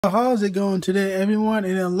How's it going today, everyone?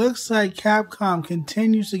 And it looks like Capcom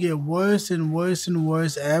continues to get worse and worse and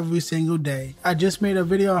worse every single day. I just made a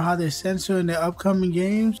video on how they're censoring their upcoming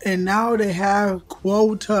games, and now they have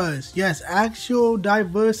quotas. Yes, actual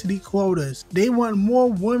diversity quotas. They want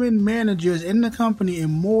more women managers in the company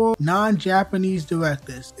and more non-Japanese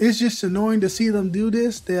directors. It's just annoying to see them do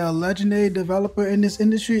this. They're a legendary developer in this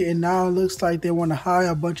industry, and now it looks like they want to hire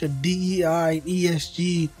a bunch of DEI and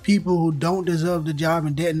ESG people who don't deserve the job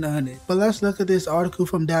and didn't earn it. But let's look at this article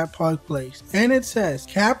from That Park Place. And it says,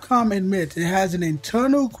 Capcom admits it has an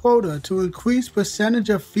internal quota to increase percentage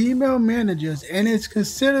of female managers and is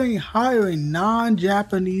considering hiring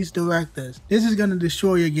non-Japanese directors. This is gonna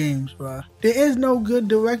destroy your games, bruh. There is no good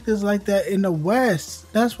directors like that in the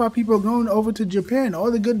West. That's why people are going over to Japan.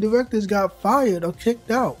 All the good directors got fired or kicked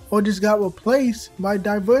out or just got replaced by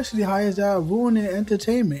diversity hires that are ruining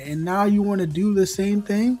entertainment. And now you want to do the same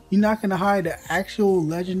thing? You're not going to hire the actual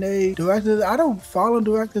legendary directors. I don't follow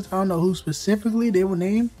directors. I don't know who specifically they will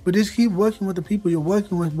name, but just keep working with the people you're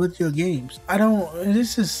working with your games.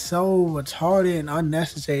 This is so retarded and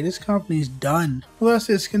unnecessary. This company's done. Let's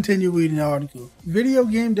just continue reading the article. Video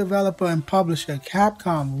game developer and publisher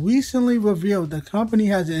Capcom recently revealed the company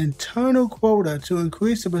has an internal quota to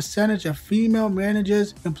increase the percentage of female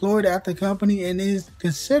managers employed at the company and is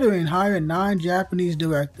considering hiring non-Japanese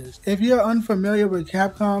directors. If you're unfamiliar with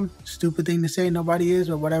Capcom, stupid thing to say, nobody is,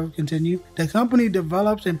 but whatever, continue. The company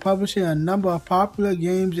develops and publishes a number of popular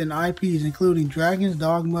games and IPs including Dragon's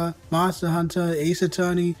Dogma, Monster Hunter, Ace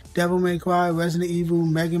Attorney, Devil May Cry, Resident Evil,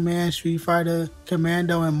 Mega Man, Street Fighter,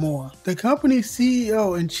 Commando, and more. The company's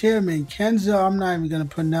CEO and chairman Kenzo, I'm not even gonna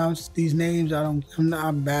pronounce these names,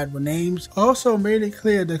 I'm bad with names, also made it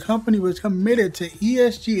clear the company was committed to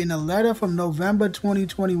ESG in a letter from November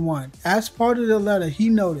 2021. As part of the letter, he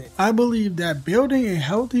noted, I believe that building a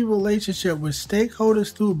healthy relationship with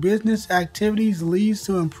stakeholders through business activities leads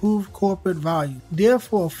to improved corporate value.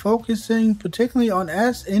 Therefore, focusing particularly on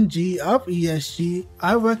S and G of ESG,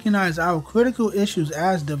 I recognize our critical issues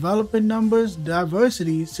as development numbers,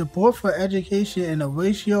 diversity, support for education, and a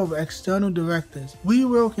ratio of external directors. We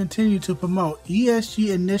will continue to promote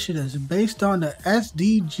ESG initiatives based on the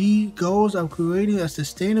SDG goals of creating a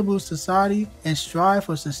sustainable society and strive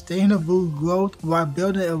for sustainable growth while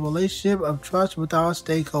building a relationship of trust with our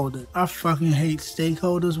stakeholders. I fucking hate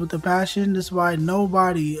stakeholders with a passion. That's why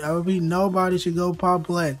nobody should go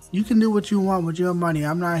public. You can do what you want with your money.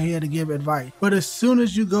 I'm not here to give advice. But as soon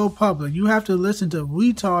as you go public, you have to listen to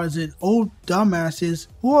retards and old dumbasses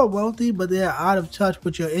who are wealthy, but they're out of touch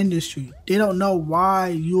with your industry. They don't know why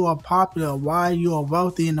you are popular, why you are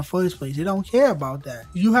wealthy in the first place. They don't care about that.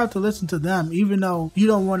 You have to listen to them even though you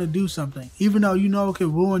don't want to do something. Even though you know it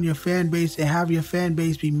could ruin your fan base and have your fan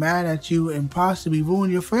base be mad at you and possibly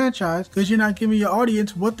ruin your franchise because you're not giving your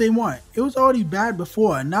audience what they want. It was already bad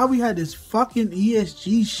before, and now we had this fucking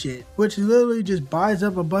ESG shit, which literally just buys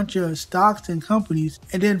up a bunch of stocks and companies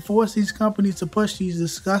and then force these companies to push these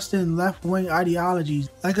disgusting left-wing ideologies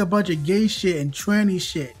like a bunch of gay shit and tranny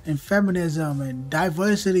shit and feminism and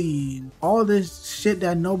diversity and all this shit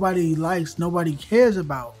that nobody likes, nobody cares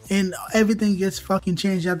about. And everything gets fucking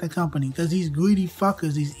changed at the company because these greedy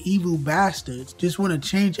fuckers, these evil bastards, just want to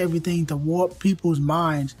change everything to warp people's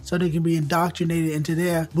minds so they can be indoctrinated into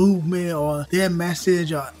their movement or their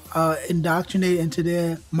message or indoctrinate into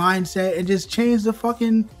their mindset and just change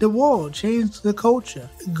the world, change the culture.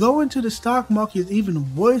 Going to the stock market is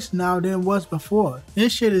even worse now than it was before.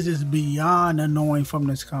 This shit is just beyond annoying from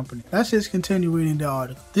this company. Let's just continue reading the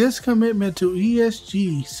article. This commitment to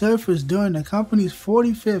ESG surfaced during the company's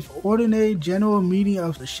 45th Ordinary General Meeting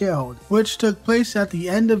of the shareholders, which took place at the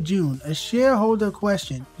end of June. A shareholder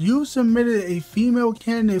questioned, you submitted a female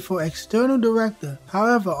candidate for external director,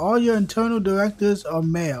 however all your internal directors are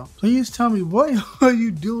male. Please tell me, what are you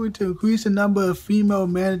doing to increase the number of female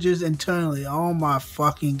managers internally? Oh my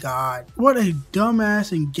fucking god. What a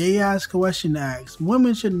dumbass and gay ass question to ask.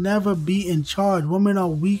 Women should never be in charge. Women are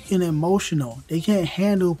weak and emotional. They can't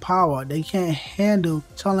handle power. They can't handle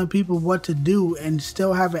telling people what to do and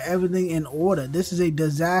still having everything in order. This is a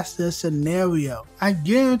disaster scenario. I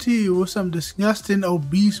guarantee you, with some disgusting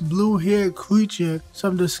obese blue-haired creature,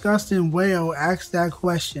 some disgusting whale asked that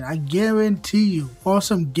question. I guarantee you. Or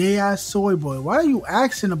some gay ass soy boy. Why are you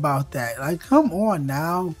asking about that? Like, come on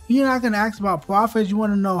now. You're not gonna ask about profits. You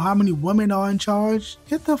want to know how many women are in charge?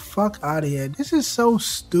 Get the fuck out of here. This is so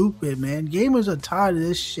stupid, man. Gamers are tired of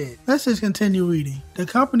this shit. Let's just continue reading. The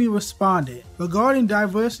company responded, regarding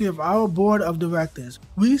diversity of our board of directors,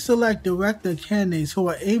 we select director candidates who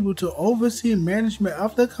are able to oversee management management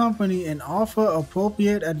of the company and offer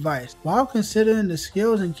appropriate advice, while considering the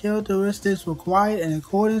skills and characteristics required in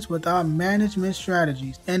accordance with our management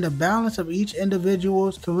strategies and the balance of each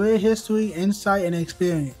individual's career history, insight, and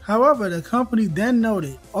experience. However, the company then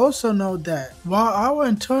also note that while our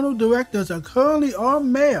internal directors are currently all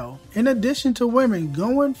male, in addition to women,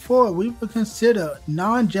 going forward, we would consider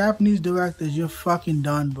non-Japanese directors. You're fucking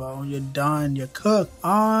done, bro. You're done. You're cooked.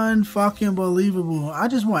 Unfucking believable. I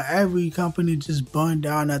just want every company to just burn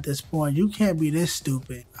down at this point. You can't be this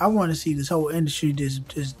stupid. I want to see this whole industry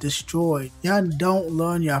just destroyed. Y'all don't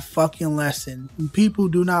learn your fucking lesson. People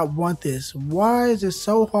do not want this. Why is it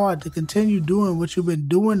so hard to continue doing what you've been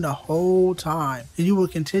doing the whole time? And you will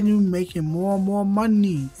continue making more and more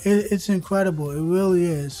money. It's incredible. It really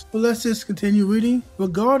is. But let's just continue reading.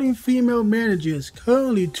 Regarding female managers,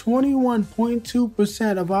 currently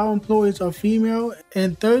 21.2% of our employees are female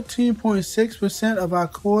and 13.6% of our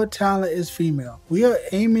core talent is female. We are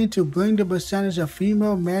aiming to bring the percentage of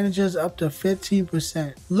female managers up to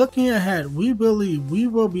 15%. Looking ahead, we believe we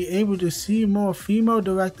will be able to see more female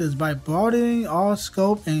directors by broadening our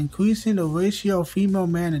scope and increasing the ratio of female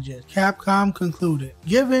managers, Capcom concluded.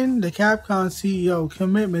 Given the Capcom CEO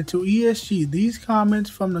commitment to ESG, these comments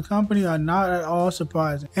from the company are not at all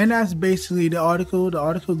surprising. And that's basically the article. The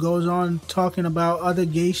article goes on talking about other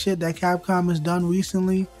gay shit that Capcom has done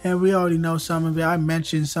recently, and we already know some of it. I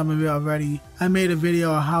mentioned some of it already. I made a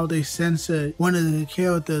video on how they censored one of the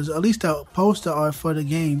characters, at least the poster art for the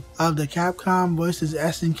game, of the Capcom vs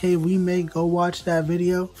SNK remake. Go watch that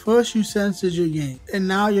video. First you censored your game, and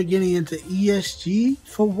now you're getting into ESG?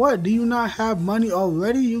 For what? Do you not have money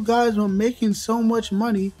already? You guys were making so much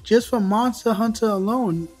money just from Monster Hunter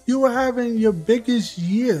alone. You were having your biggest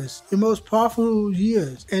years, your most profitable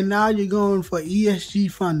years, and now you're going for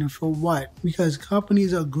ESG funding for what? Because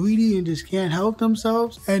companies are greedy and just can't help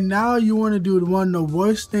themselves? And now you want to do one of the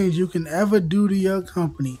worst things you can ever do to your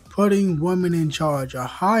company, putting women in charge or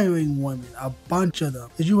hiring women, a bunch of them.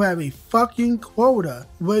 Because you have a fucking quota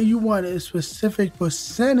where you want a specific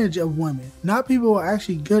percentage of women, not people who are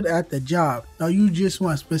actually good at the job. Now you just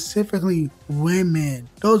want specifically women.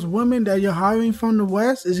 Those women that you're hiring from the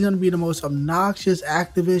West is going to be the most obnoxious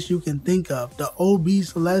activists you can think of. The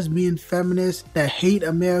obese, lesbian, feminists that hate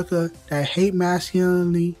America, that hate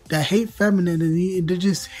masculinity, that hate femininity, and they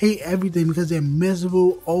just hate everything because they're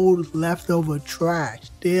miserable, old, leftover trash.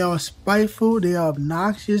 They are spiteful, they are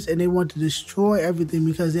obnoxious, and they want to destroy everything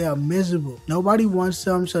because they are miserable. Nobody wants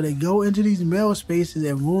them, so they go into these male spaces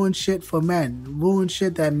and ruin shit for men, ruin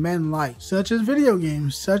shit that men like, such as video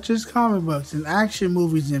games, such as comic books, and action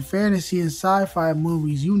movies, and fantasy and sci-fi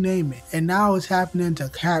movies, you name it. And now it's happening to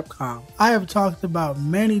Capcom. I have talked about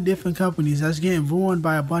many different companies that's getting ruined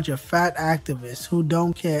by a bunch of fat activists who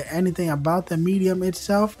don't care anything about the medium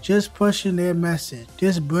itself, just pushing their message,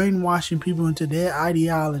 just brainwashing people into their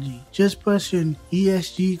ideology, just pushing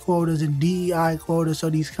ESG quotas and DEI quotas so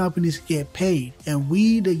these companies get paid. And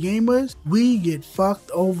we, the gamers, we get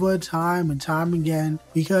fucked over time and time again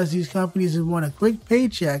because these companies just want a quick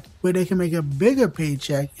paycheck where they can make a bigger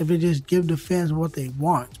paycheck if they just give the fans what they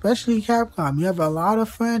want. Especially Capcom, you have a lot of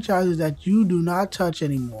franchises that you do not touch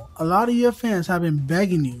anymore. A lot of your fans have been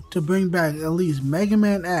begging you to bring back at least Mega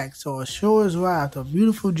Man X or Asura's Wrath or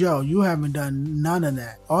Beautiful Joe. You haven't done none of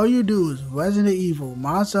that. All you do is Resident Evil,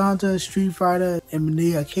 Monster Hunter, Street Fighter, and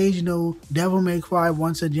the occasional Devil May Cry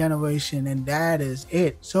once a generation, and that is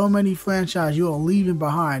it. So many franchises you are leaving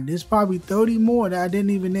behind. There's probably 30 more that I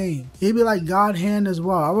didn't even name. It'd be like God Hand as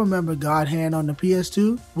well. I remember God Hand on the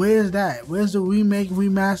PS2. Where's that? Where's the remake,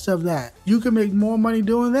 remaster of that? You can make more money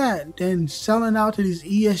doing that than selling out to these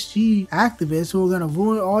ESG activists who are gonna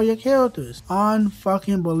ruin all your characters.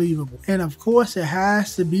 Unfucking believable. And of course it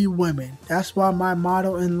has to be women. That's why my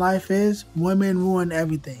motto in life is women ruin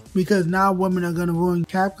everything. Because now women are gonna ruin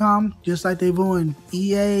Capcom just like they ruined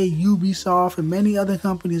EA, Ubisoft, and many other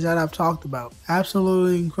companies that I've talked about.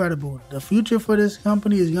 Absolutely incredible. The future for this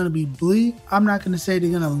company is gonna be bleak. I'm not gonna say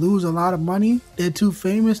they're gonna lose a lot of money. They're too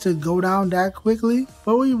famous to go down that quickly,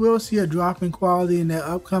 but we will see a drop in quality in their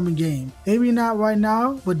upcoming game. Maybe not right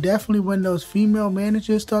now, but definitely when those female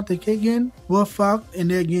managers start to kick in, we're fucked and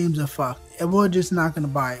their games are fucked. And we're just not gonna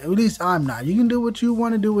buy it. At least I'm not. You can do what you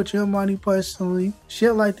want to do with your money personally.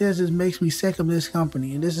 Shit like this just makes me sick of this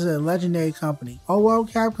company, and this is a legendary company. Oh well,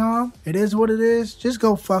 Capcom, it is what it is. Just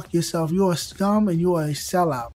go fuck yourself. You're a scum and you are a sellout.